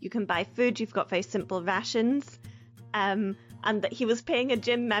buy food, you've got very simple rations, and that he was paying a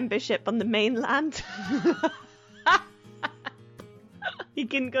gym membership on the mainland. He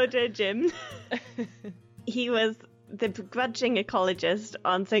can go to a gym. He was the begrudging ecologist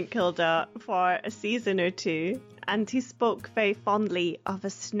on St Kilda for a season or two, and he spoke very fondly of a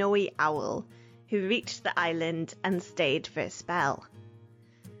snowy owl who reached the island and stayed for a spell.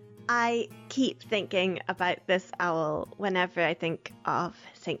 I keep thinking about this owl whenever I think of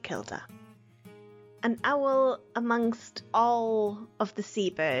St Kilda. An owl amongst all of the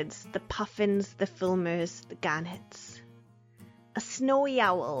seabirds, the puffins, the fulmars, the gannets. A snowy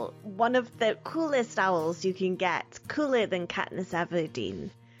owl, one of the coolest owls you can get, cooler than Katniss Everdeen.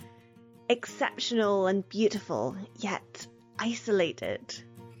 Exceptional and beautiful, yet isolated.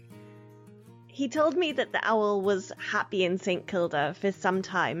 He told me that the owl was happy in St Kilda for some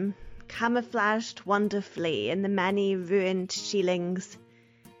time, camouflaged wonderfully in the many ruined sheilings,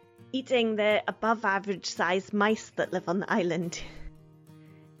 eating the above-average sized mice that live on the island.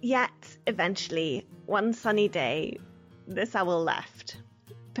 Yet, eventually, one sunny day, this owl left,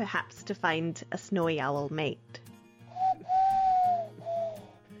 perhaps to find a snowy owl mate.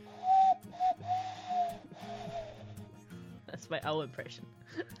 That's my owl impression.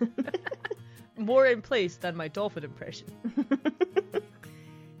 More in place than my dolphin impression.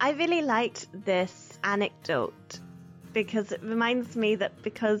 I really liked this anecdote because it reminds me that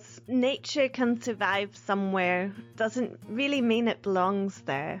because nature can survive somewhere doesn't really mean it belongs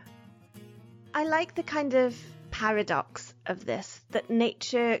there. I like the kind of paradox of this, that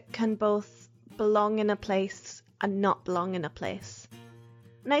nature can both belong in a place and not belong in a place.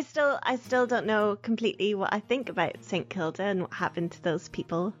 And I still don't know completely what I think about St Kilda and what happened to those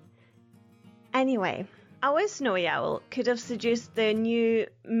people. Anyway, our snowy owl could have seduced their new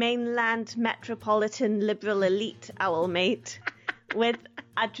mainland metropolitan liberal elite owl mate with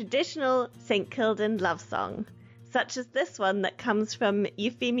a traditional St Kildan love song, such as this one that comes from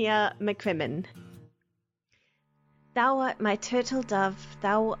Euphemia McCrimmon. Thou art my turtle dove,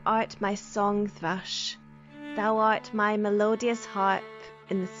 thou art my song thrush, thou art my melodious harp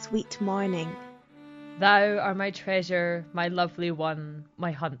in the sweet morning. Thou art my treasure, my lovely one,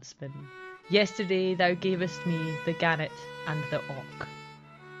 my huntsman. Yesterday thou gavest me the gannet and the auk.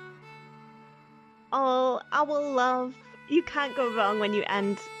 Oh, owl love. You can't go wrong when you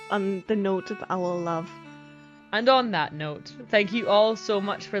end on the note of owl love. And on that note, thank you all so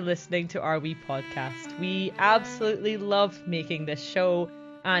much for listening to our wee podcast. We absolutely love making this show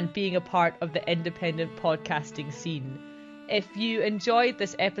and being a part of the independent podcasting scene. If you enjoyed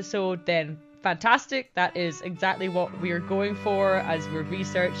this episode, then fantastic. That is exactly what we're going for as we're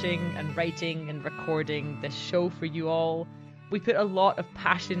researching and writing and recording this show for you all. We put a lot of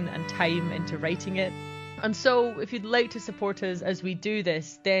passion and time into writing it. And so if you'd like to support us as we do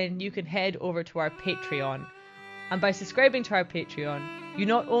this, then you can head over to our Patreon. And by subscribing to our Patreon, you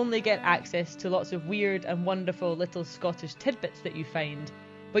not only get access to lots of weird and wonderful little Scottish tidbits that you find,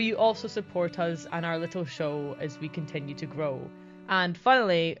 but you also support us and our little show as we continue to grow. And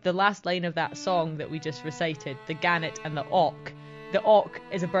finally, the last line of that song that we just recited, the gannet and the auk. The auk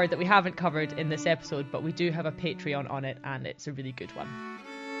is a bird that we haven't covered in this episode, but we do have a Patreon on it, and it's a really good one.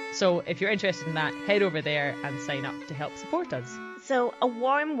 So if you're interested in that, head over there and sign up to help support us. So a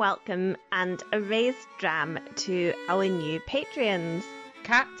warm welcome and a raised dram to our new Patreons.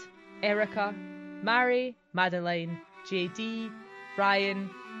 Kat, Erica, Mary, Madeline, JD, Brian,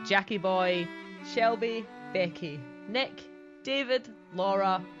 Jackie Boy, Shelby, Becky, Nick, David,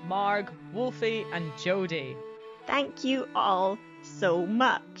 Laura, Marg, Wolfie and Jodie. Thank you all so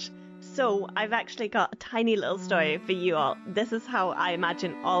much. So I've actually got a tiny little story for you all. This is how I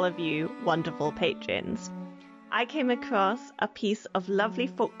imagine all of you wonderful patrons. I came across a piece of lovely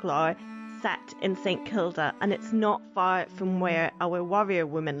folklore set in St Kilda, and it's not far from where our warrior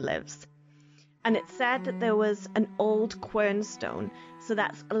woman lives. And it said that there was an old quernstone, so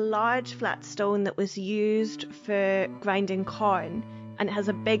that's a large flat stone that was used for grinding corn, and it has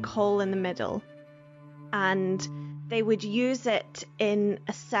a big hole in the middle. And they would use it in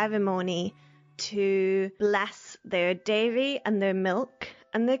a ceremony to bless their dairy and their milk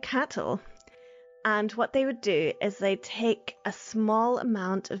and their cattle. And what they would do is they'd take a small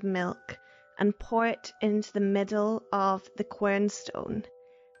amount of milk and pour it into the middle of the quernstone.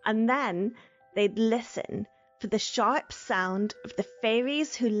 And then they'd listen for the sharp sound of the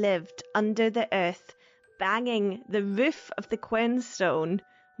fairies who lived under the earth banging the roof of the quernstone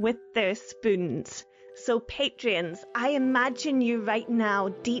with their spoons. So Patreons, I imagine you right now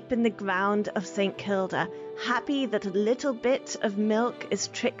deep in the ground of St Kilda, happy that a little bit of milk is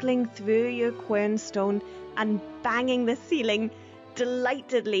trickling through your quernstone and banging the ceiling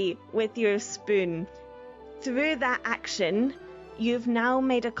delightedly with your spoon. Through that action, you've now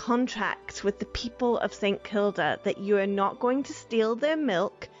made a contract with the people of St. Kilda that you are not going to steal their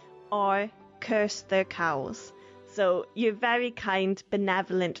milk or curse their cows. So you're very kind,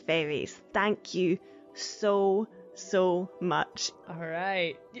 benevolent fairies. Thank you so much. All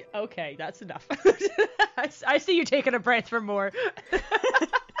right. Okay, that's enough. I see you taking a breath for more.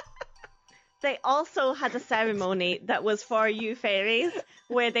 They also had a ceremony that was for you fairies,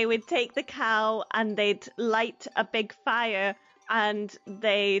 where they would take the cow and they'd light a big fire and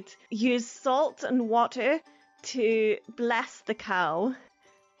they'd use salt and water to bless the cow,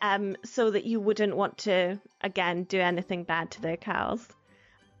 so that you wouldn't want to, again, do anything bad to their cows.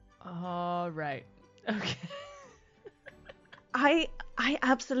 All right. Okay. I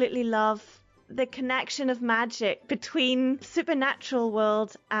absolutely love the connection of magic between supernatural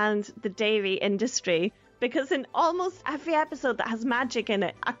world and the dairy industry, because in almost every episode that has magic in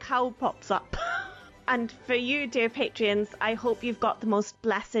it, a cow pops up. And for you, dear Patreons, I hope you've got the most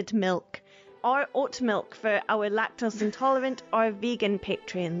blessed milk, or oat milk for our lactose intolerant or vegan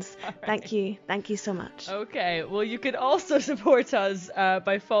patrons. Right. Thank you so much. Okay, well, you can also support us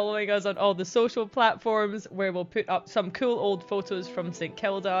by following us on all the social platforms, where we'll put up some cool old photos from St.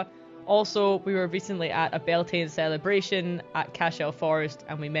 Kilda. Also, we were recently at a Beltane celebration at Cashel Forest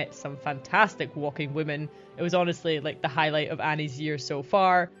and we met some fantastic walking women. It was honestly like the highlight of Annie's year so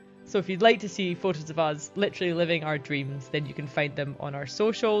far. So if you'd like to see photos of us literally living our dreams, then you can find them on our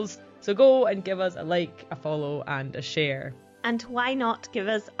socials. So go and give us a like, a follow and a share. And why not give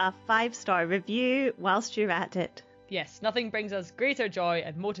us a 5-star review whilst you're at it? Yes, nothing brings us greater joy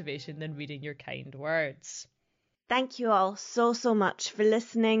and motivation than reading your kind words. Thank you all so much for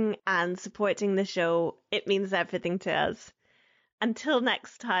listening and supporting the show. It means everything to us. Until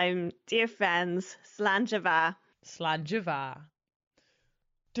next time, dear friends, Slanjava. Slanjava.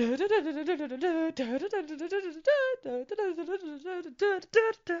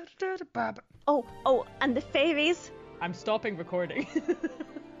 Oh, and the fairies. I'm stopping recording.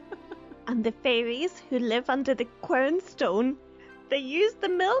 And the fairies who live under the quernstone, they use the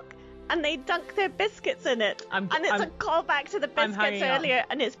milk and they dunk their biscuits in it. And it's a callback to the biscuits earlier,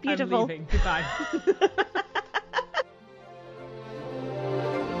 and it's beautiful. I'm leaving. Goodbye.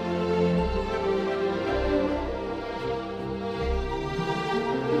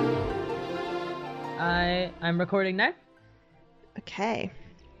 I'm recording now. Okay.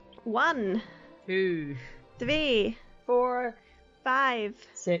 1, 2, 3, 4, 5,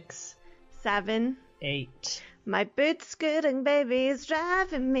 6, 7, 8. My boot scooting baby is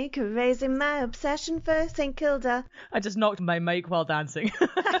driving me crazy. My obsession for St. Kilda. I just knocked my mic while dancing.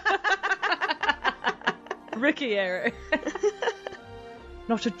 Rookie error.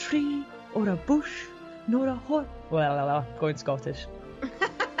 Not a tree or a bush, nor a horse. Well, going Scottish.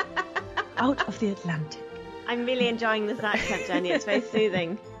 Out of the Atlantic. I'm really enjoying this accent, Jenny. It's very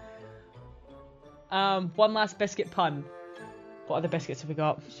soothing. One last biscuit pun. What other biscuits have we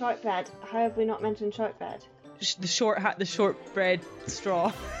got? Shortbread. How have we not mentioned shortbread? The shortbread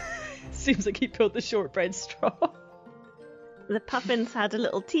straw. Seems like he pulled the shortbread straw. The puffins had a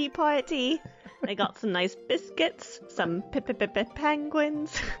little tea party. They got some nice biscuits, some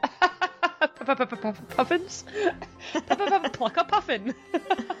penguins. Puffins? Pluck a puffin.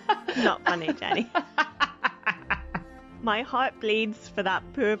 Not funny, Jenny. My heart bleeds for that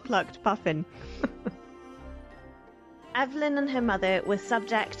poor plucked puffin. Evelyn and her mother were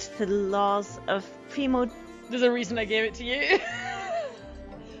subject to the laws of There's a reason I gave it to you.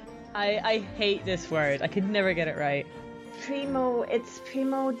 I hate this word. I could never get it right. It's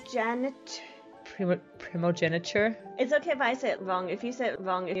primogeniture. Primogeniture? It's okay if I say it wrong. If you say it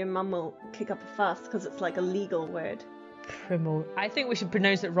wrong, your mum will kick up a fuss because it's like a legal word. I think we should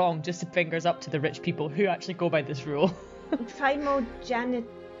pronounce it wrong just to fingers up to the rich people who actually go by this rule. Primogeniture.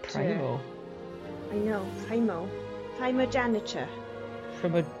 Primo? I know, primogeniture.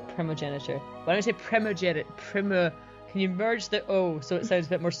 Primogeniture. Why don't I say can you merge the O so it sounds a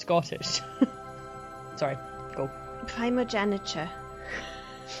bit more Scottish? Sorry, go. Primogeniture.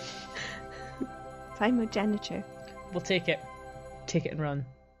 Primogeniture. We'll take it. Take it and run.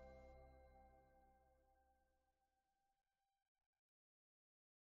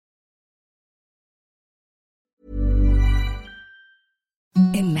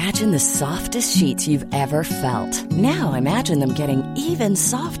 Imagine the softest sheets you've ever felt. Now imagine them getting even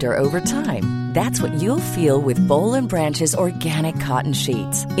softer over time. That's what you'll feel with Bowl & Branch's organic cotton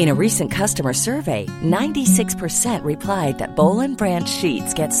sheets. In a recent customer survey, 96% replied that Bowl & Branch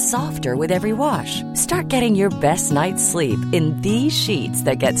sheets get softer with every wash. Start getting your best night's sleep in these sheets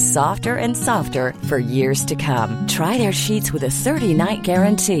that get softer and softer for years to come. Try their sheets with a 30-night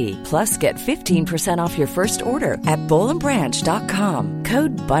guarantee. Plus, get 15% off your first order at bowlandbranch.com.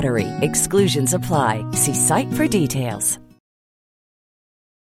 Code BUTTERY. Exclusions apply. See site for details.